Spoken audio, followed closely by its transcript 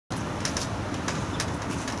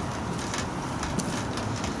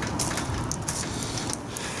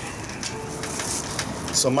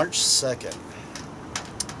So March 2nd,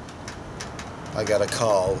 I got a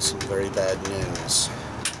call with some very bad news.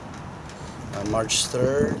 On March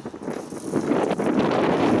 3rd,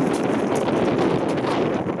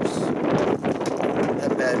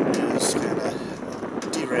 that bad news kind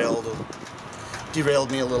of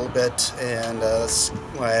derailed me a little bit, and that's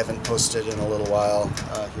why I haven't posted in a little while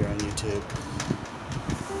here on YouTube.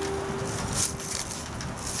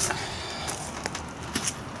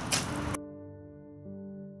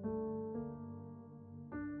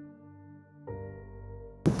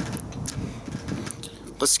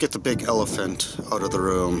 Let's get the big elephant out of the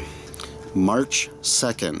room. March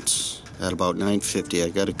 2nd at about 9:50, I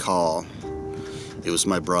got a call. It was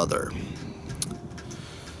my brother.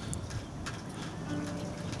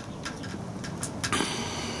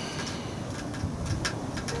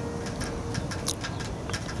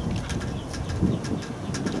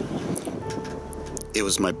 It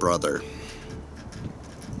was my brother.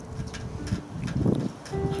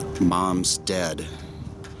 Mom's dead,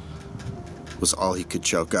 was all he could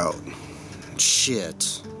choke out.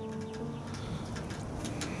 Shit.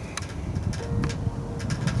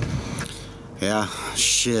 Yeah,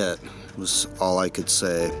 shit was all I could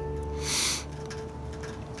say.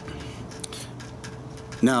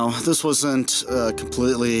 Now, this wasn't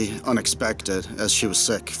completely unexpected, as she was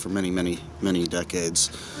sick for many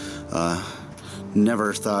decades.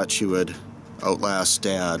 Never thought she would outlast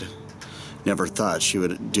Dad. Never thought she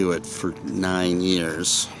would do it for 9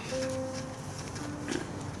 years.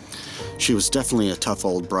 She was definitely a tough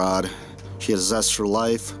old broad. She had a zest for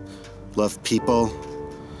life, loved people,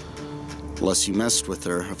 unless you messed with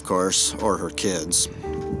her, of course, or her kids.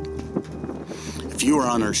 If you were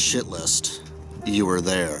on her shit list, you were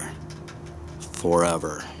there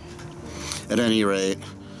forever. At any rate,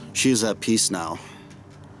 she is at peace now,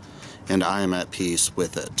 and I am at peace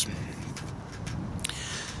with it.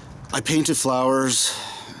 I painted flowers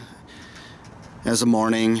as a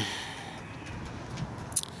mourning.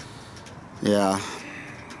 Yeah.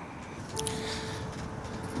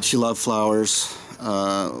 She loved flowers.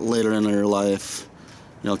 Later in her life,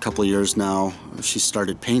 a couple of years now, she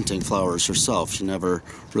started painting flowers herself. She never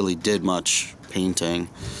really did much painting.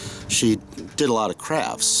 She did a lot of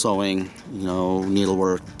crafts, sewing,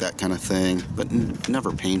 needlework, that kind of thing, but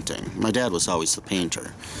never painting. My dad was always the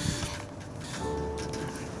painter.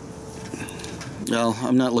 Well,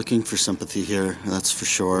 I'm not looking for sympathy here, that's for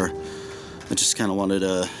sure. I just kind of wanted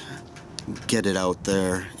to get it out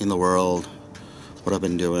there in the world, what I've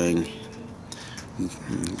been doing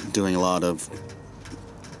a lot of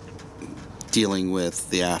dealing with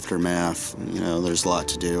the aftermath. There's a lot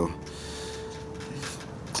to do.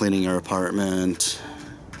 Cleaning our apartment,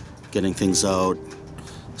 getting things out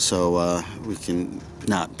so we can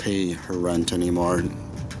not pay her rent anymore.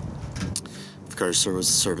 Of course, there was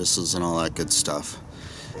services and all that good stuff.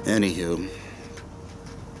 Anywho,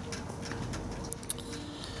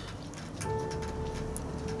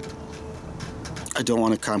 I don't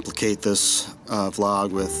want to complicate this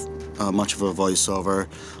vlog with much of a voiceover.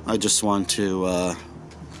 I just want to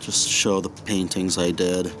just show the paintings I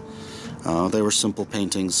did. They were simple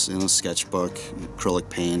paintings in a sketchbook, acrylic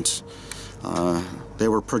paint. They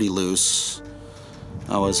were pretty loose.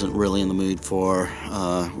 I wasn't really in the mood for,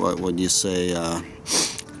 what would you say,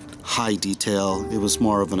 high detail. It was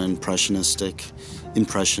more of an impressionistic,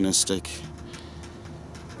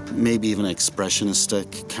 maybe even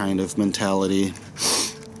expressionistic kind of mentality.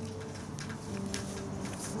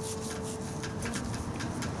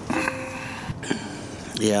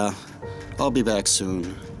 Yeah, I'll be back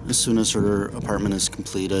soon. As soon as her apartment is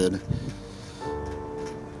completed,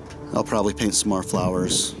 I'll probably paint some more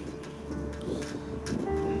flowers.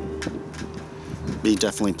 Be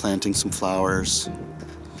definitely planting some flowers,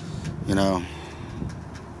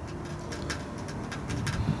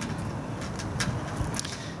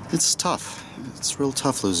 It's tough. It's real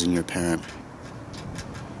tough losing your parent.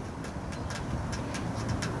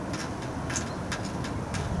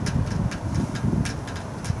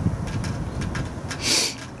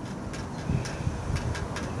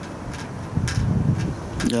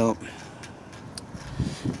 Yep.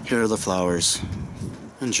 Here are the flowers.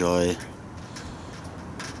 Enjoy.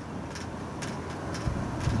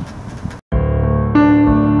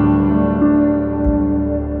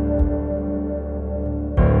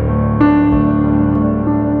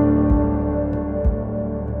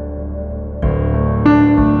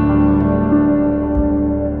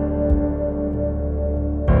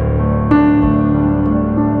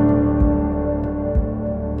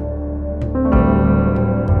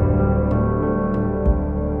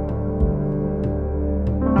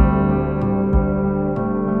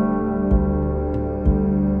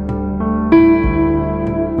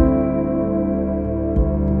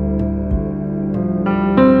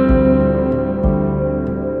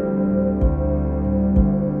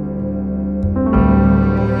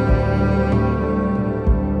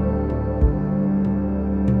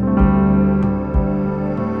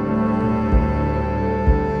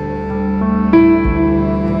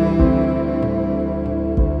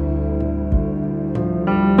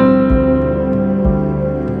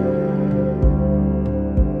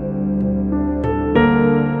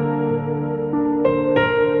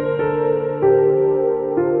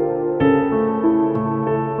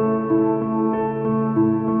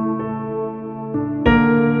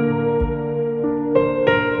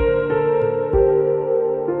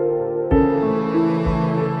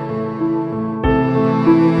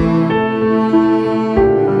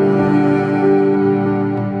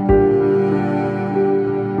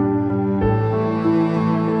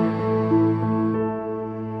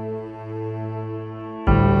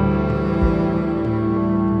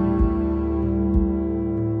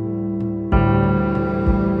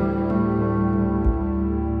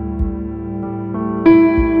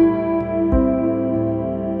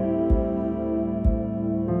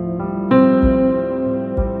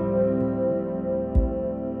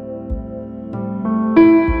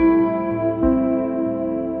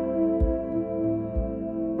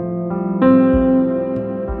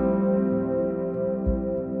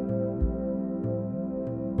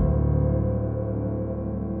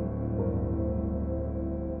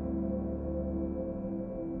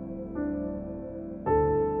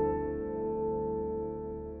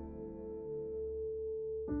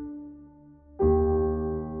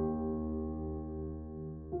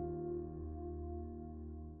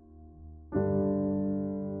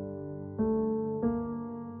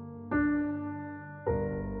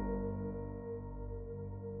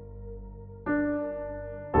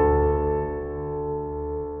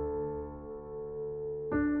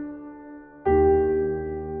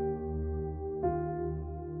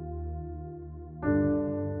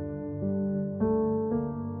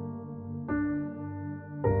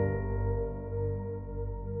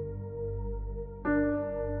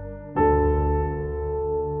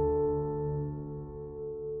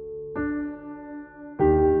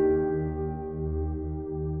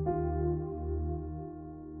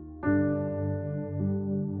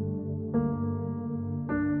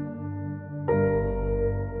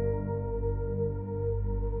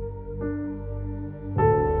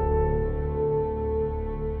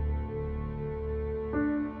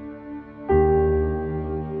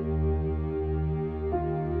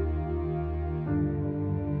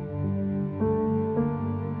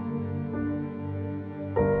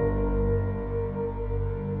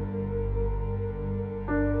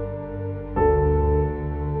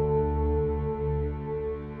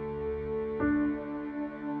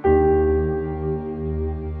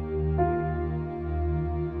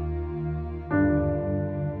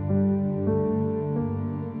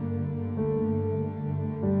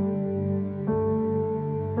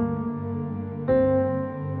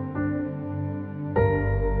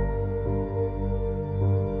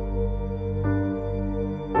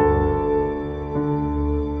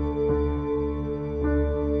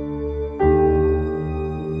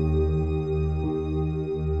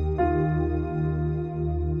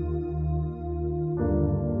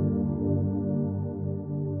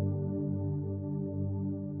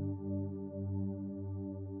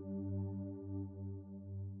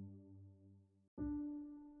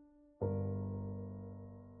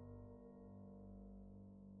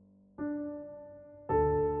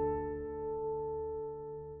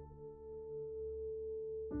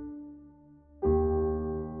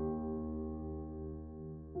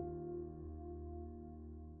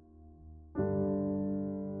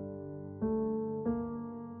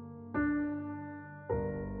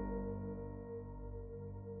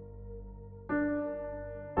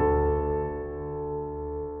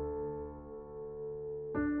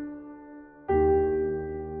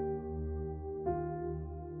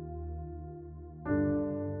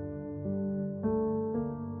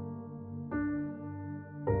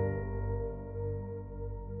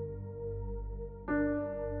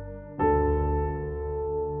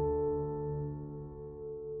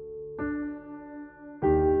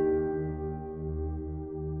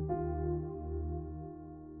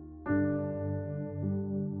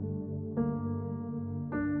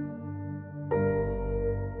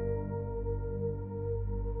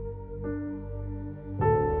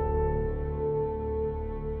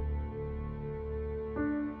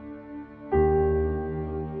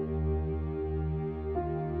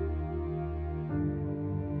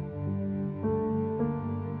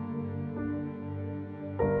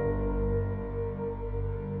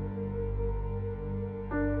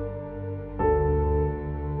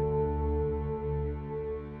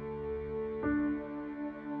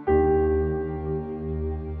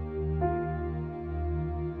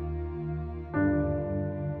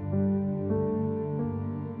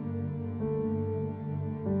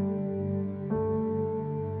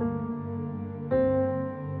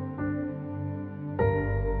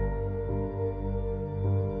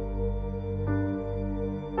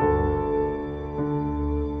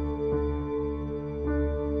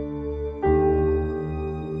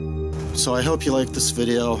 So I hope you like this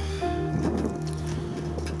video.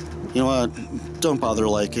 You know what? Don't bother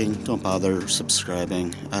liking, don't bother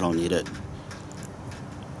subscribing. I don't need it.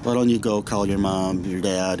 Why don't you go call your mom, your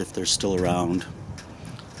dad, if they're still around.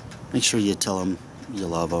 Make sure you tell them you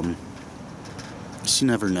love them. Because you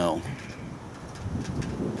never know.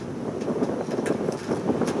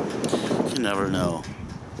 You never know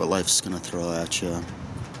what life's gonna throw at you.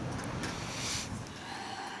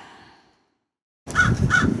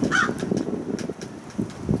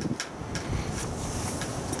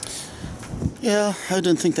 Yeah, I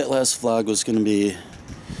didn't think that last vlog was going to be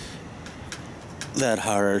that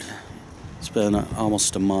hard. It's been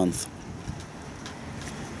almost a month.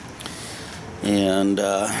 And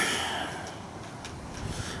I'm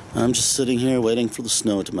just sitting here waiting for the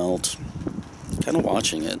snow to melt. Kind of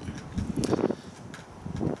watching it.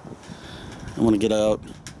 I want to get out,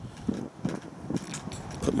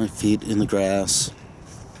 put my feet in the grass.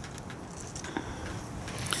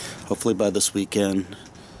 Hopefully by this weekend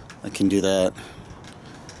I can do that.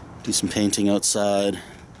 Do some painting outside.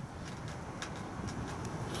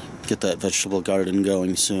 Get that vegetable garden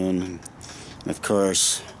going soon. And of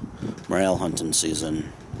course, morel hunting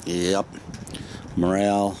season. Yep,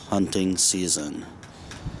 morel hunting season.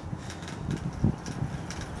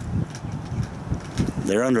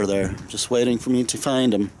 They're under there, just waiting for me to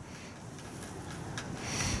find them.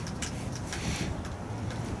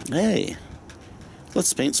 Hey,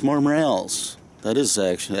 let's paint some more morels. That is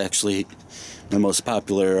actually my most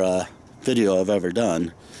popular video I've ever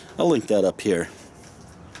done. I'll link that up here.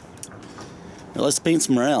 Now let's paint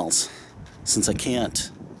some morels, since I can't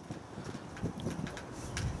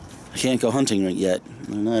go hunting yet.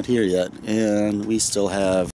 They're not here yet, and we still have